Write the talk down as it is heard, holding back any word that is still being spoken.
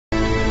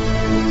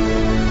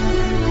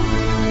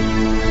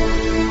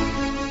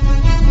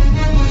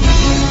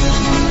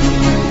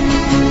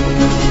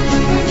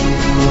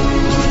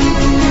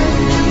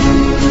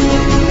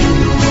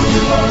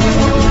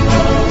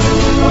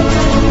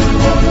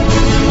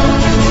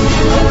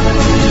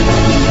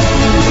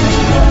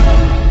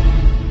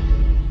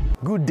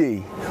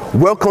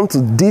Welcome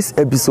to this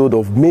episode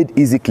of Made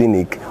Easy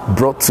Clinic,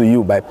 brought to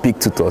you by Peak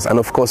Tutors. And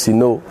of course, you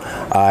know,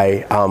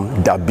 I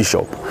am the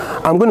Bishop.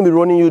 I'm going to be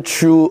running you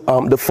through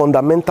the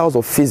fundamentals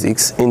of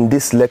physics in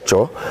this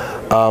lecture,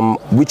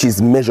 which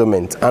is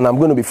measurement. And I'm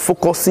going to be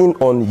focusing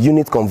on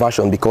unit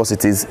conversion because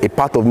it is a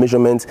part of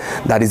measurement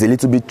that is a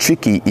little bit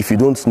tricky if you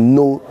don't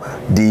know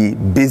the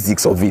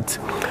basics of it.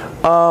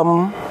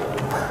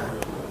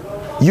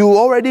 You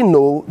already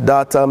know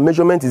that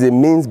measurement is a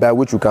means by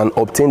which you can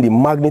obtain the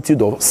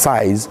magnitude of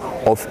size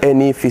of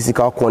any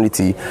physical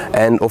quantity.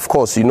 And of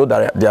course, you know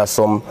that there are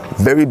some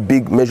very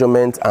big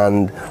measurements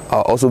and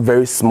also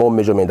very small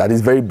measurement. That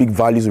is, very big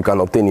values we can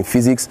obtain in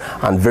physics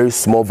and very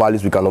small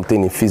values we can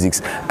obtain in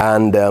physics.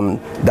 And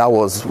that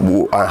was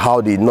how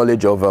the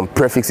knowledge of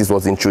prefixes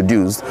was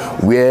introduced,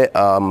 where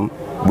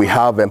we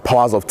have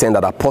powers of 10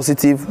 that are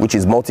positive, which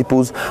is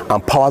multiples,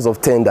 and powers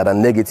of 10 that are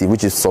negative,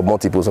 which is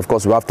submultiples. Of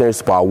course, we have 10 raised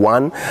to the power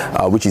 1,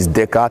 which is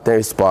deca, 10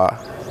 raised to the power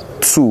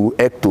 2,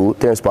 hecto,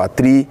 10 raised to the power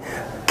 3,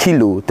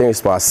 kilo, 10 raised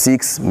to the power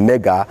 6,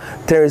 mega,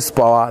 10 raised to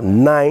the power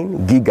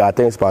 9, giga,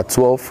 10 raised to the power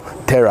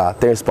 12, tera,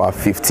 10 raised to the power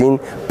 15,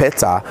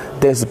 peta,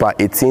 10 raised to the power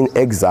 18,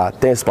 exa,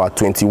 10 raised to the power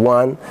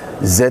 21,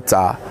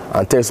 zeta,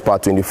 and 10 raised to the power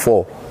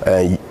 24,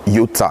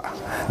 iota.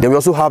 Then we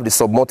also have the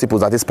submultiples,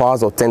 that is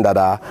powers of 10 that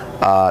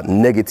are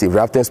negative. We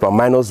have 10 raised to the power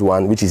minus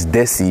 1, which is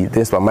deci, 10 raised to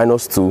the power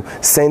minus 2,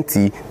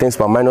 centi, 10 raised to the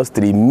power minus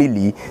 3,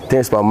 milli, 10 raised to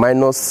the power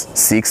minus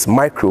 6,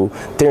 micro,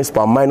 10 raised to the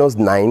power minus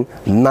 9,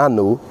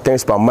 nano, 10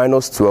 raised to the power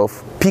minus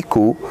 12,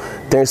 pico,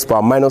 10 raised to the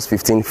power minus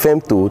 15,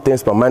 femto, 10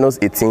 raised to the power minus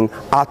 18,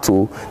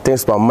 atto, 10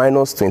 raised to the power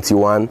minus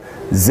 21,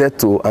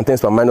 zeto, and 10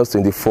 raised to the power minus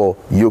 24,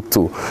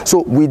 yocto.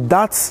 So with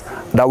that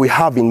we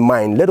have in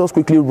mind, let us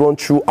quickly run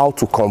through how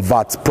to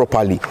convert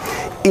properly.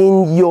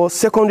 In your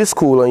secondary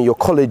school or in your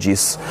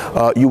colleges,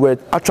 you were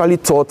actually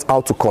taught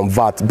how to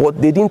convert,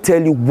 but they didn't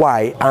tell you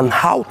why and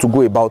how to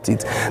go about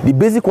it. The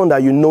basic one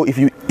that you know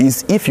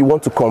is if you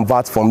want to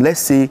convert from, let's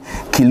say,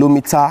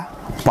 kilometer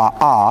per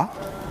hour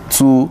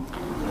to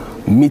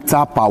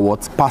meter per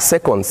what? Per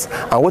seconds.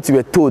 And what you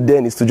were told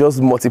then is to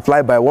just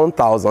multiply by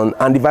 1000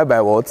 and divide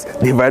by what?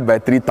 Divide by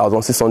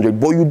 3600.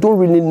 But you don't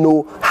really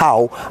know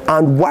how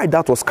and why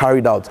that was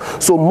carried out.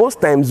 So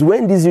most times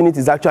when this unit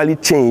is actually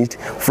changed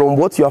from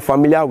what you are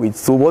familiar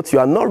with to what you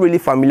are not really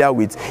familiar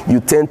with, you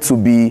tend to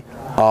be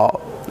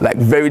like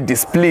very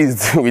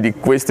displeased with the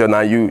question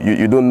and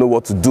you don't know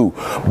what to do.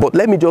 But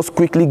let me just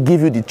quickly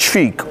give you the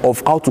trick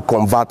of how to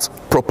convert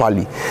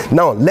properly.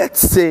 Now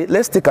let's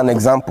take an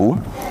example.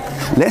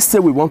 Let's say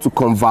we want to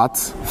convert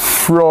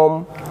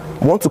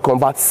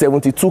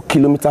 72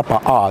 kilometers per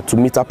hour to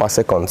meter per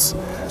second.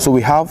 So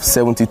we have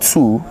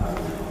 72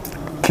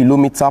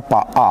 kilometers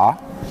per hour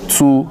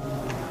to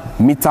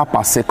meter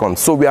per second.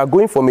 So we are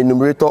going from a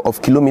numerator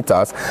of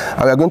kilometers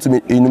and we are going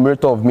to a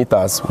numerator of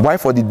meters. Why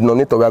for the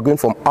denominator we are going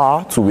from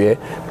hour to where?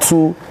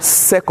 To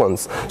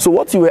seconds. So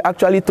what you were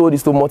actually told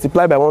is to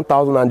multiply by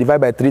 1000 and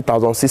divide by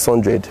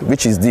 3600,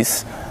 which is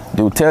this.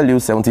 They will tell you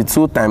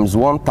 72 times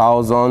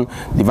 1000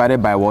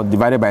 divided by what?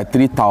 Divided by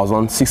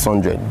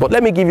 3600. But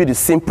let me give you the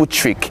simple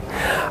trick.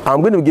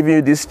 I'm going to give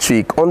you this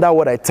trick under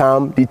what I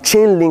term the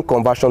chain link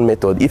conversion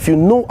method. If you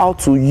know how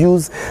to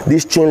use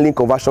this chain link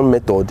conversion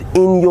method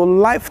in your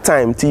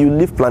lifetime till you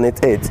leave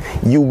planet Earth,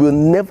 you will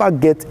never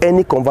get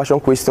any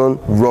conversion question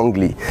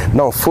wrongly.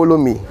 Now follow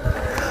me.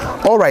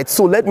 All right,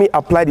 so let me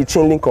apply the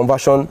chain link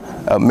conversion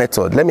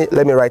method. Let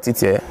me write it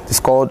here. It's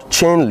called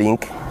chain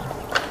link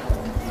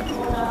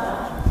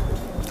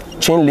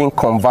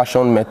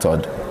conversion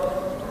method.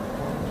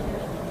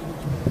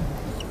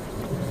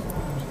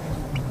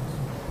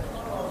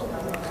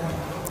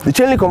 The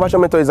chain link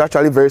conversion method is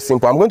actually very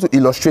simple. I'm going to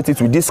illustrate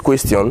it with this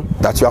question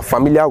that you are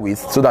familiar with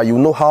so that you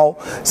know how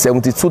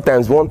 72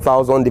 times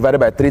 1000 divided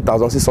by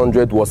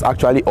 3600 was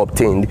actually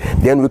obtained.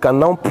 Then we can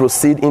now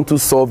proceed into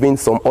solving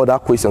some other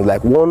questions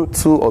like 1,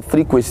 2, or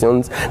 3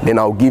 questions. Then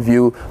I'll give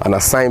you an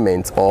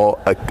assignment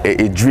or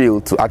a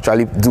drill to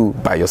actually do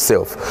by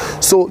yourself.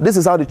 So this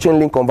is how the chain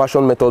link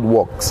conversion method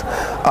works.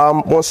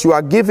 Once you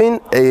are given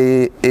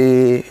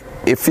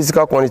a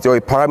physical quantity or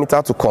a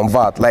parameter to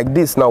convert, like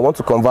this, now I want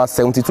to convert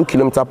 72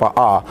 kilometers per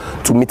hour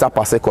to meter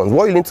per second.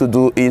 What you need to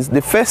do is,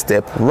 the first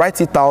step,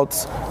 write it out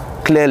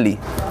clearly.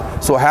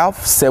 So I have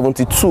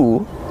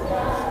 72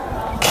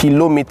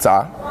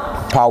 kilometers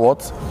per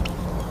what?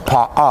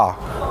 Per hour.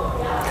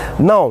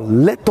 Now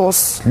let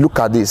us look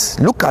at this.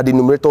 Look at the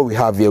numerator we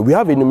have here. We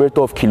have a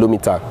numerator of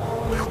kilometer.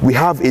 We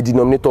have a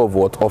denominator of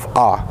what? Of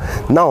hour.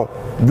 Now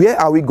where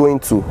are we going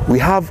to? We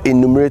have a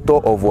numerator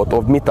of what?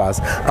 Of meters,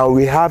 and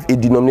we have a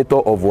denominator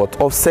of what?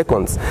 Of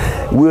seconds.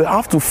 We'll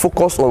have to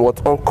focus on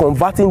what? On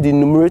converting the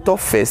numerator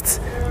first,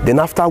 then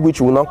after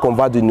which we'll now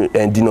convert the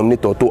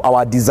denominator to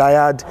our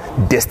desired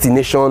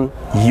destination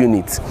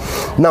unit.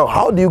 Now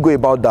how do you go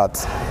about that?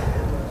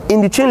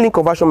 In the chain link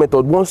conversion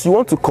method, once you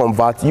want to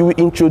convert, you will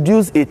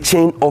introduce a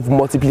chain of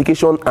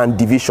multiplication and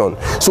division.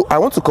 So I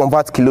want to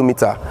convert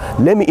kilometer.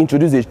 Let me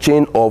introduce a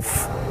chain of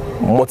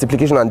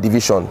multiplication and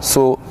division.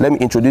 So let me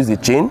introduce the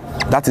chain.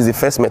 That is the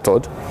first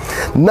method.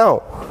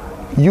 Now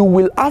you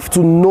will have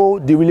to know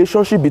the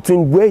relationship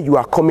between where you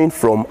are coming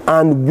from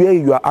and where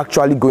you are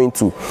actually going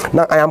to.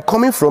 Now, I am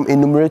coming from a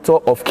numerator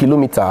of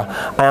kilometer.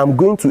 I am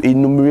going to a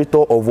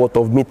numerator of what?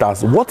 Of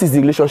meters. What is the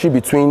relationship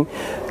between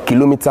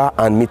kilometer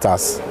and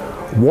meters?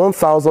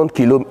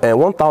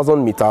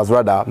 1,000 meters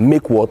rather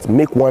make what?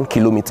 Make 1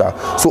 kilometer.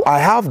 So I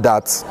have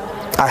that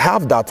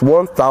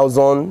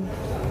 1,000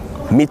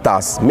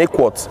 meters make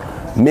what?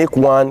 Make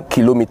 1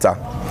 kilometer.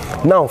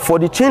 Now, for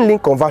the chain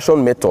link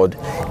conversion method,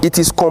 it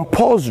is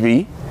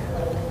compulsory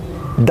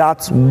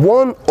that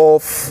one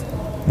of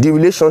the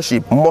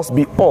relationship must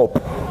be up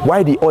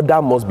while the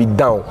other must be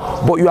down.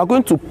 But you are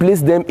going to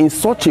place them in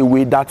such a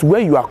way that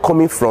where you are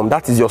coming from,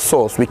 that is your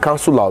source, we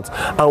cancel out,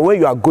 and where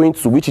you are going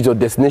to, which is your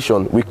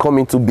destination, we come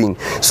into being.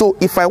 So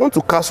if I want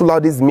to cancel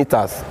out these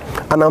meters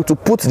and I'm to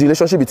put the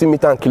relationship between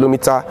meter and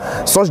kilometer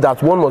such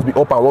that one must be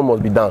up and one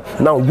must be down,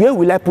 now where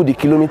will I put the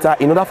kilometer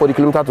in order for the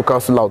kilometer to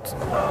cancel out?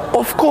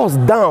 Of course,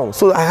 down.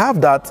 So I have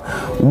that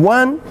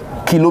 1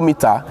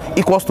 kilometer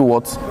equals to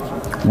what?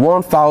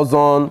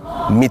 1,000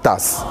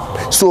 meters.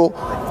 So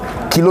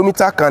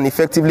kilometer can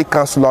effectively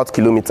cancel out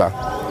kilometer.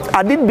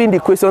 Had it been the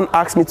question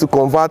asked me to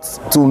convert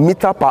to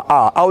meter per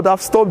hour, I would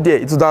have stopped there.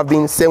 It would have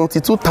been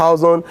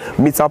 72,000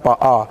 meter per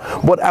hour.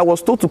 But I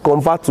was told to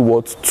convert to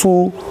what?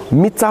 To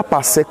meter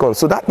per second.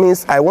 So that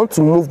means I want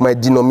to move my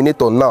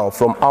denominator now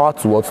from hour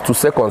to what? To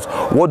seconds.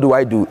 What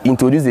do?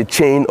 Introduce a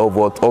chain of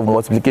what? Of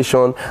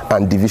multiplication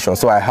and division.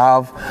 So I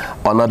have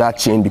another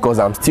chain because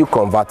I'm still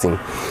converting.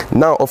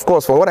 Now, of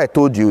course, from what I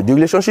told you, the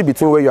relationship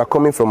between where you are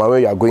coming from and where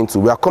you are going to,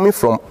 we are coming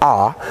from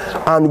hour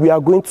and we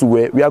are going to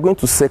where? We are going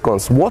to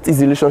seconds. What is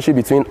the relationship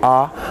between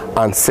hour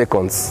and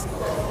seconds?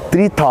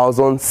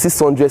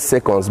 3,600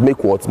 seconds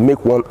make what?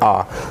 Make 1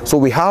 hour. So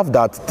we have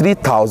that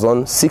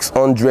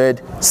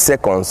 3,600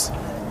 seconds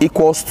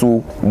equals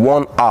to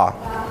 1 hour.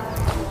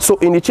 So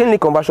in the chain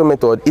link conversion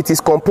method, it is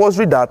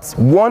compulsory that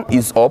one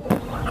is up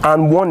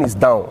and one is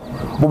down.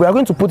 But we are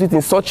going to put it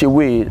in such a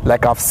way,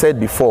 like I've said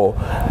before,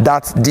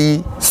 that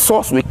the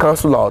source will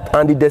cancel out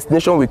and the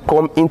destination will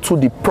come into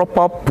the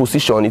proper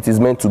position it is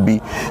meant to be.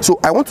 So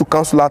I want to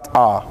cancel out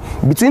hour.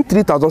 Between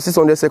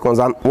 3,600 seconds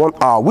and 1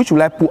 hour, which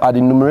will I put at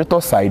the numerator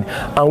side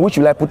and which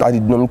will I put at the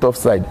denominator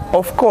side?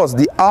 Of course,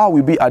 the hour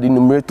will be at the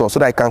numerator so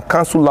that I can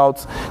cancel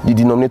out the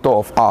denominator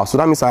of hour. So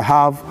that means I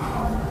have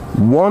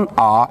 1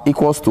 hour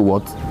equals to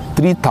what?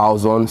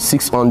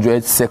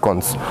 3,600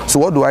 seconds. So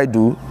what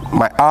do?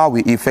 My hour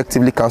will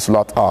effectively cancel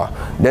out hour.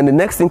 Then the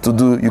next thing to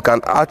do, you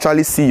can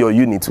actually see your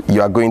unit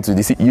you are going to.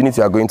 This unit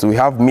you are going to, we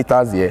have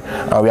meters here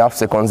and we have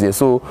seconds here.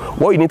 So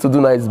what you need to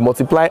do now is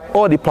multiply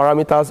all the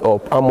parameters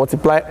up and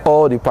multiply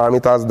all the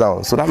parameters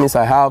down. So that means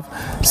I have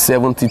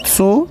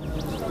 72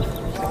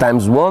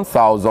 times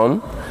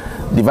 1,000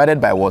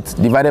 divided by what?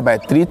 Divided by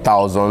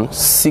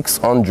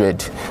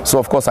 3,600. So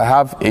of course I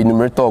have a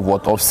numerator of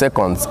what? Of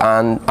seconds,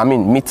 and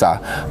meter,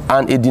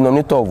 and a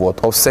denominator of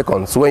what? Of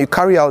seconds. So when you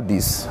carry out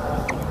this,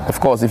 of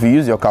course, if you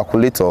use your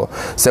calculator,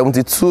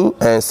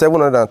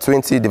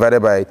 720 divided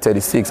by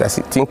 36, I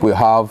think we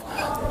have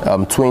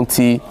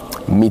 20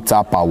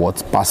 meter per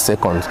what? Per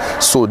second.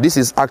 So this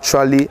is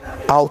actually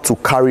how to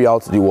carry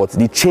out the what?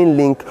 The chain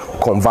link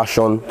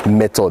conversion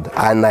method,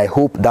 and I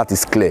hope that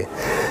is clear.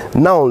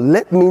 Now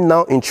let me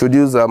now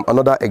introduce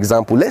another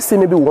example. Let's say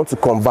maybe we want to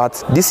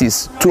convert, this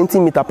is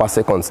 20 meter per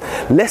second.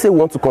 Let's say we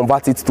want to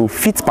convert it to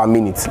feet per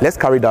minute. Let's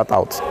carry that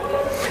out.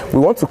 We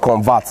want to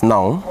convert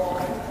now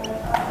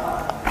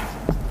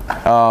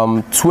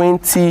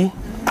 20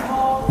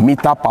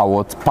 meter per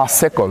what? Per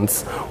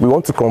second. We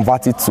want to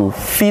convert it to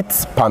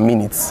feet per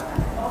minute.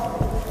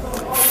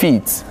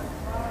 Feet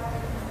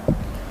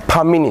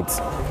per minute.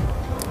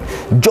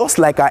 Just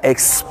like I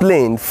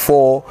explained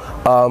for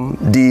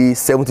the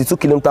 72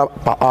 kilometer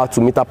per hour to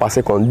meter per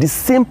second, the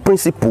same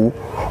principle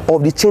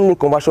of the chain link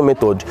conversion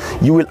method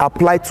you will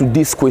apply to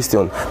this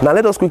question. Now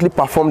let us quickly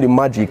perform the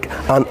magic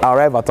and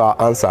arrive at our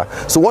answer.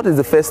 So what is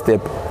the first step?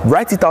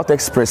 Write it out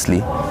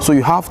expressly. So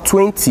you have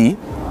 20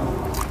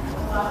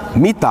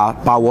 meter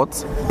per what?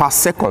 Per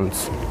second.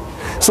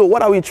 So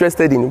what are we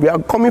interested in? We are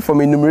coming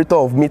from a numerator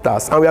of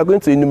meters and we are going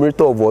to a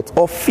numerator of what?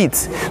 Of feet.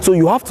 So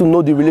you have to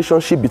know the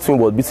relationship between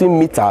what? Between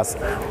meters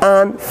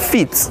and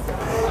feet.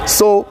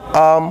 So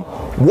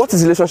what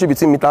is the relationship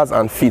between meters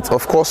and feet?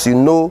 Of course, you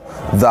know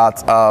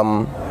that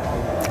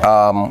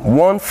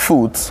 1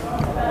 foot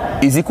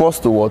is equals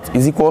to what?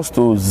 Is equals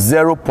to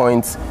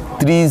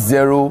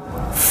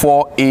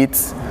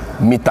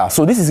 0.3048 meters.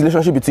 So this is the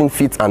relationship between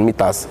feet and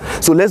meters.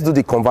 So let's do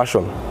the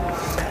conversion.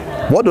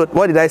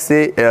 What did I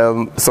say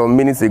some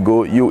minutes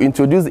ago? You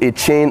introduce a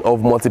chain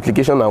of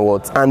multiplication and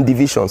what? And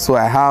division. So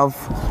I have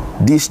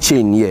this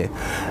chain here.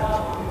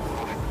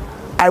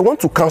 I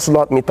want to cancel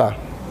out meter.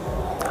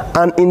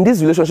 And in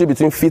this relationship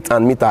between feet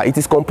and meter, it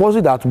is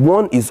compulsory that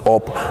one is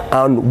up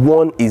and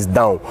one is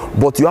down.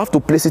 But you have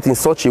to place it in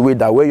such a way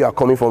that where you are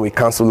coming from, we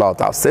cancel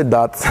out. I've said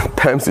that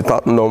times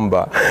without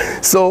number.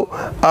 So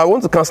I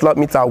want to cancel out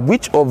meter.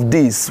 Which of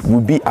these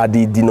will be at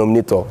the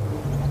denominator?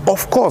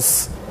 Of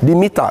course, the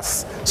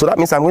meters. So that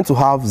means I'm going to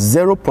have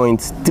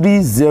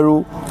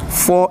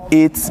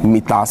 0.3048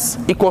 meters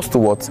equals to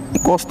what?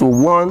 Equals to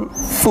 1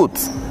 foot.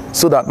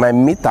 So that my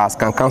meters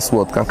can cancel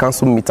what? Can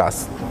cancel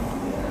meters.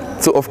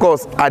 So of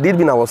course, I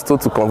was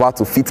told to convert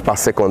to feet per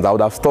second. I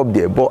would have stopped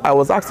there, but I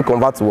was asked to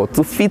convert to what?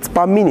 To feet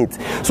per minute.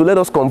 So let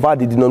us convert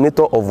the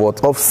denominator of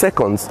what? Of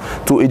seconds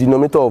to a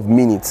denominator of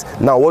minutes.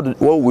 Now what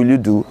will you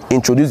do?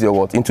 Introduce your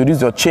what? Introduce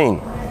your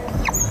chain.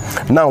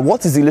 Now,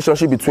 what is the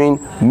relationship between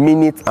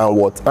minutes and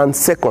what? And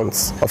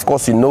seconds. Of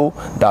course, you know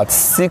that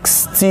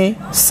 60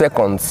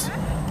 seconds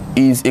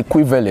is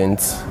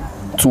equivalent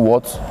to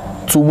what?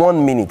 To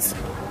 1 minute.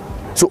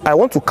 So I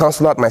want to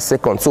cancel out my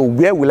seconds. So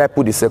where will I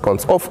put the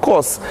seconds? Of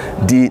course,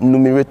 the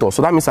numerator.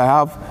 So that means I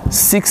have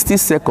 60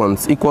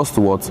 seconds equals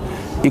to what?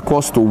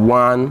 Equals to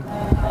 1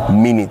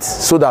 minute.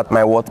 So that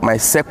my what? My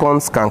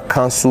seconds can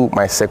cancel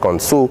my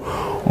seconds. So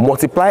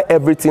multiply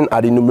everything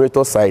at the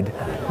numerator side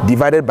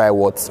divided by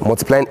what?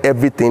 Multiplying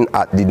everything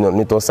at the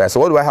denominator side.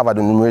 So what do I have at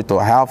the numerator?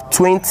 I have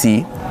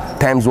 20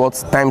 times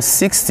what? Times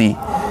 60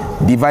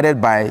 divided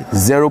by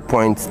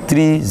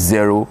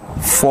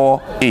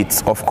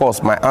 0.3048. Of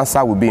course, my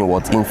answer will be in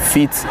what? In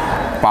feet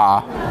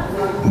per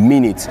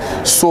minute.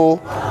 So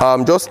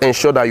just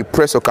ensure that you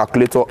press your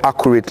calculator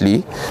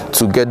accurately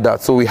to get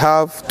that. So we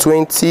have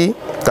 20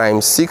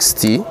 times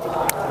 60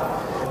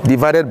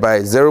 divided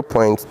by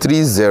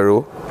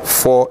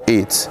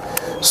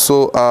 0.3048.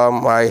 So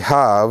I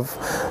have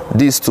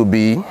this to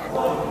be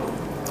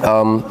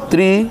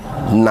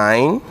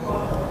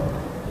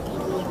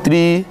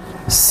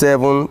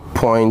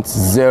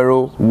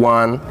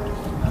 3,937.01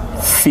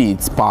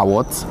 feet per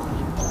what?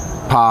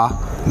 Per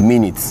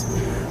minute.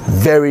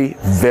 Very,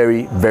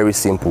 very, very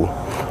simple.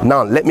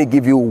 Now let me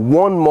give you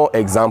one more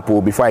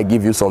example before I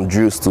give you some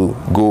drills to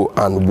go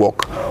and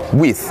work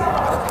with.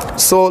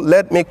 So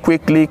let me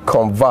quickly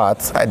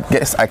convert. I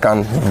guess I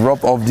can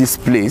rub off this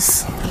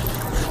place.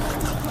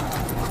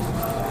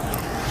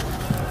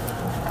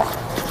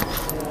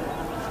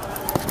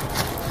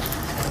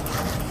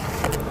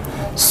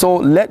 So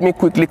let me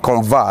quickly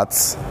convert.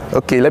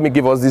 Okay, let me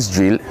give us this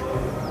drill.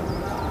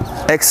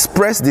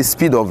 Express the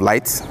speed of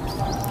light.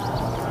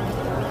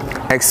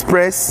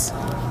 Express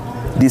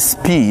the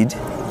speed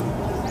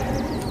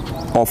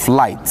of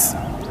light.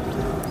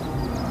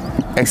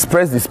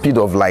 Express the speed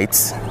of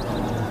light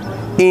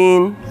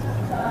in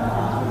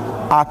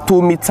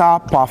attometer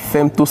per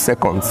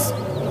femtoseconds.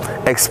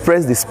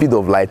 Express the speed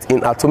of light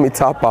in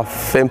attometer per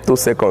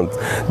femtosecond.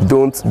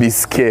 Don't be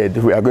scared.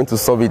 We are going to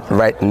solve it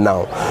right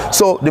now.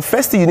 So the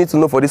first thing you need to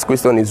know for this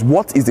question is,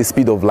 what is the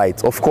speed of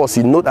light? Of course,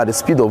 you know that the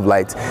speed of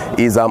light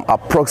is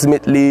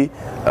approximately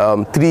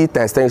 3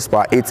 times 10 raised to the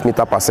power 8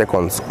 meter per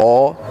second,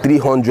 or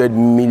 300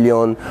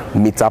 million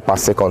meter per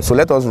second. So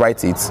let us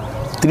write it.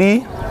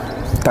 3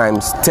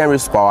 times 10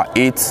 raised to the power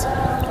 8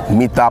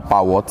 meter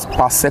per what?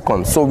 Per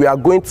second. So we are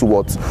going to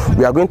what?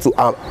 We are going to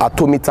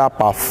attometer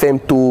per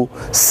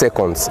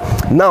femtoseconds.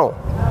 Now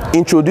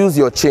introduce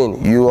your chain.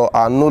 You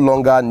are no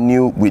longer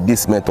new with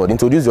this method.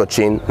 Introduce your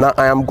chain. Now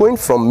I am going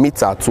from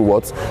meter to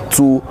what?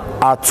 To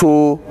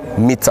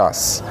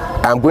attometers.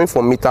 I am going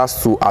from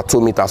meters to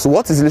attometers. So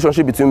what is the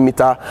relationship between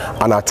meter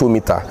and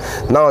attometer?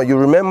 Now you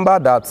remember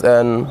that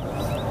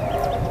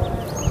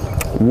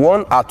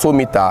 1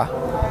 attometer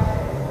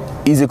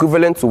is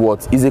equivalent to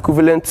what? Is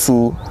equivalent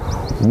to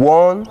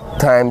 1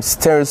 times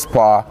 10 raised to the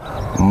power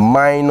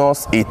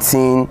minus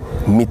 18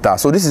 meter.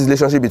 So this is the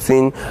relationship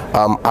between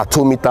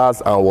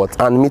attometers and what?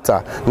 And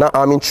meter. Now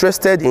I'm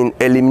interested in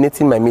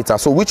eliminating my meter.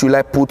 So which will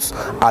I put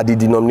at the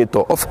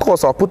denominator? Of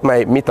course, I'll put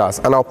my meters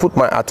and I'll put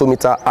my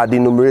attometer at the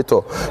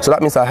numerator. So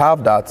that means I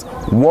have that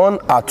 1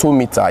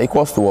 attometer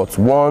equals to what?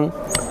 1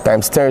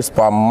 times 10 raised to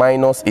the power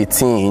minus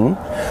 18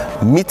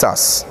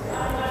 meters.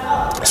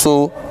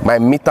 So my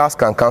meters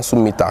can cancel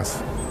meters.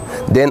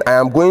 Then I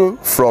am going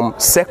from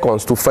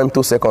seconds to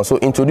femtoseconds. So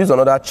introduce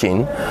another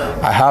chain.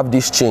 I have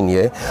this chain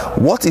here.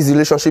 What is the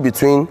relationship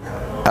between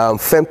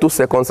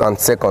femtoseconds and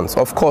seconds?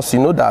 Of course, you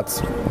know that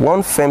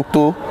 1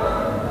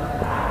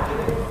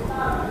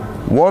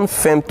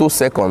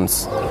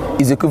 femtoseconds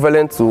is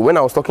equivalent to, when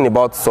I was talking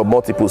about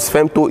submultiples,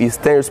 femto is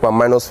 10 raised to the power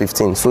minus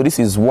 15. So this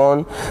is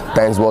 1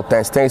 times what?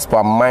 Times 10 raised to the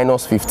power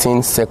minus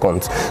 15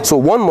 seconds. So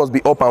one must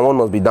be up and one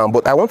must be down,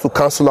 but I want to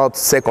cancel out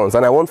seconds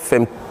and I want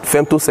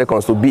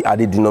femtoseconds to be at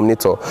the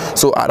denominator.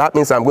 So that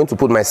means I'm going to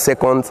put my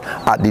seconds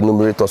at the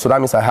numerator. So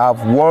that means I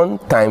have 1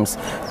 times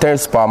 10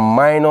 raised to the power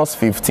minus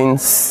 15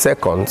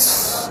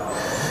 seconds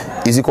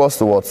is equals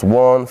to what?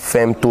 1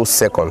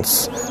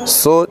 femtoseconds.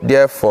 So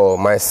therefore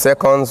my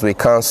seconds will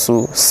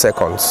cancel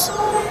seconds.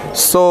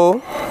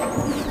 So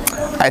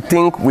I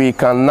think we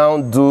can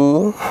now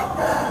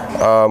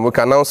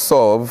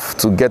solve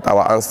to get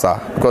our answer,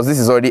 because this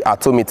is already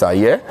attometer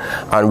here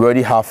and we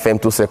already have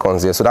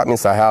femtoseconds here. So that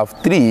means I have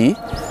 3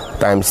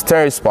 times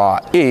 10 raised to the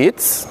power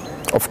 8.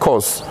 Of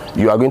course,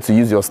 you are going to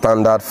use your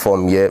standard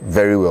form here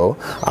very well,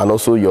 and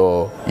also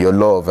your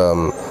law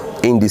of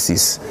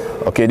indices.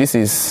 Okay, this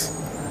is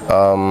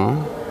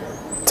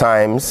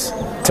times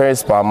 10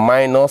 raised to the power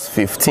minus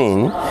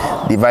 15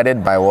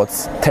 divided by what?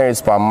 10 raised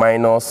to the power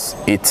minus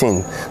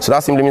 18. So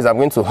that simply means I'm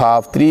going to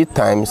have 3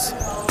 times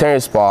 10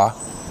 raised to the power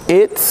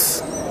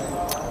 8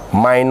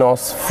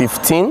 minus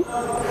 15.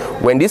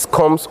 When this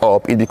comes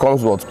up, it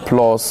becomes what?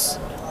 Plus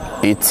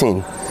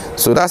 18.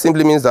 So that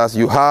simply means that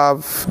you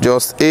have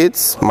just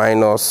 8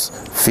 minus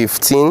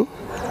 15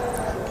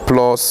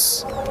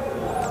 plus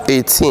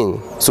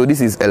 18. So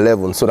this is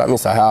 11. So that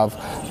means I have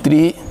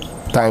 3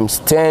 times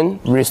 10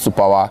 raised to the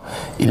power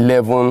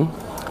 11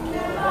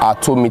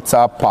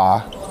 attometer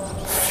per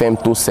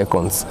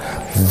femtoseconds.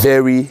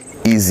 Very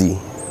easy.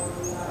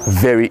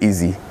 Very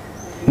easy.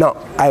 Now,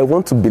 I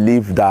want to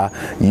believe that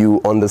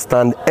you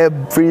understand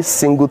every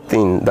single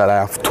thing that I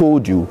have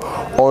told you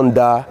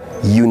under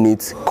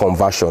unit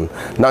conversion.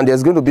 Now,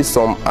 there's going to be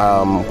some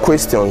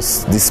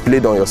questions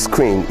displayed on your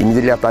screen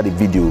immediately after the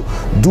video.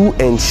 Do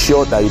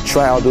ensure that you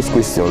try out those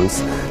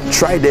questions,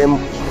 try them,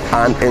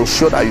 and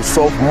ensure that you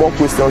solve more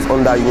questions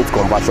under unit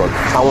conversion.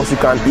 And once you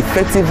can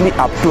effectively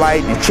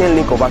apply the chain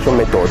link conversion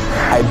method,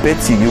 I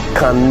bet you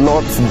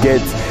cannot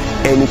get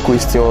any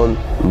question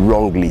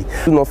wrongly.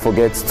 Do not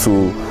forget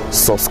to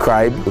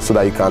subscribe so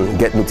that you can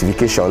get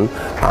notification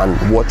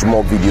and watch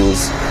more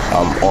videos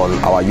on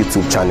our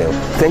YouTube channel.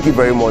 Thank you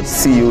very much.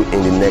 See you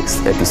in the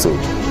next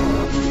episode.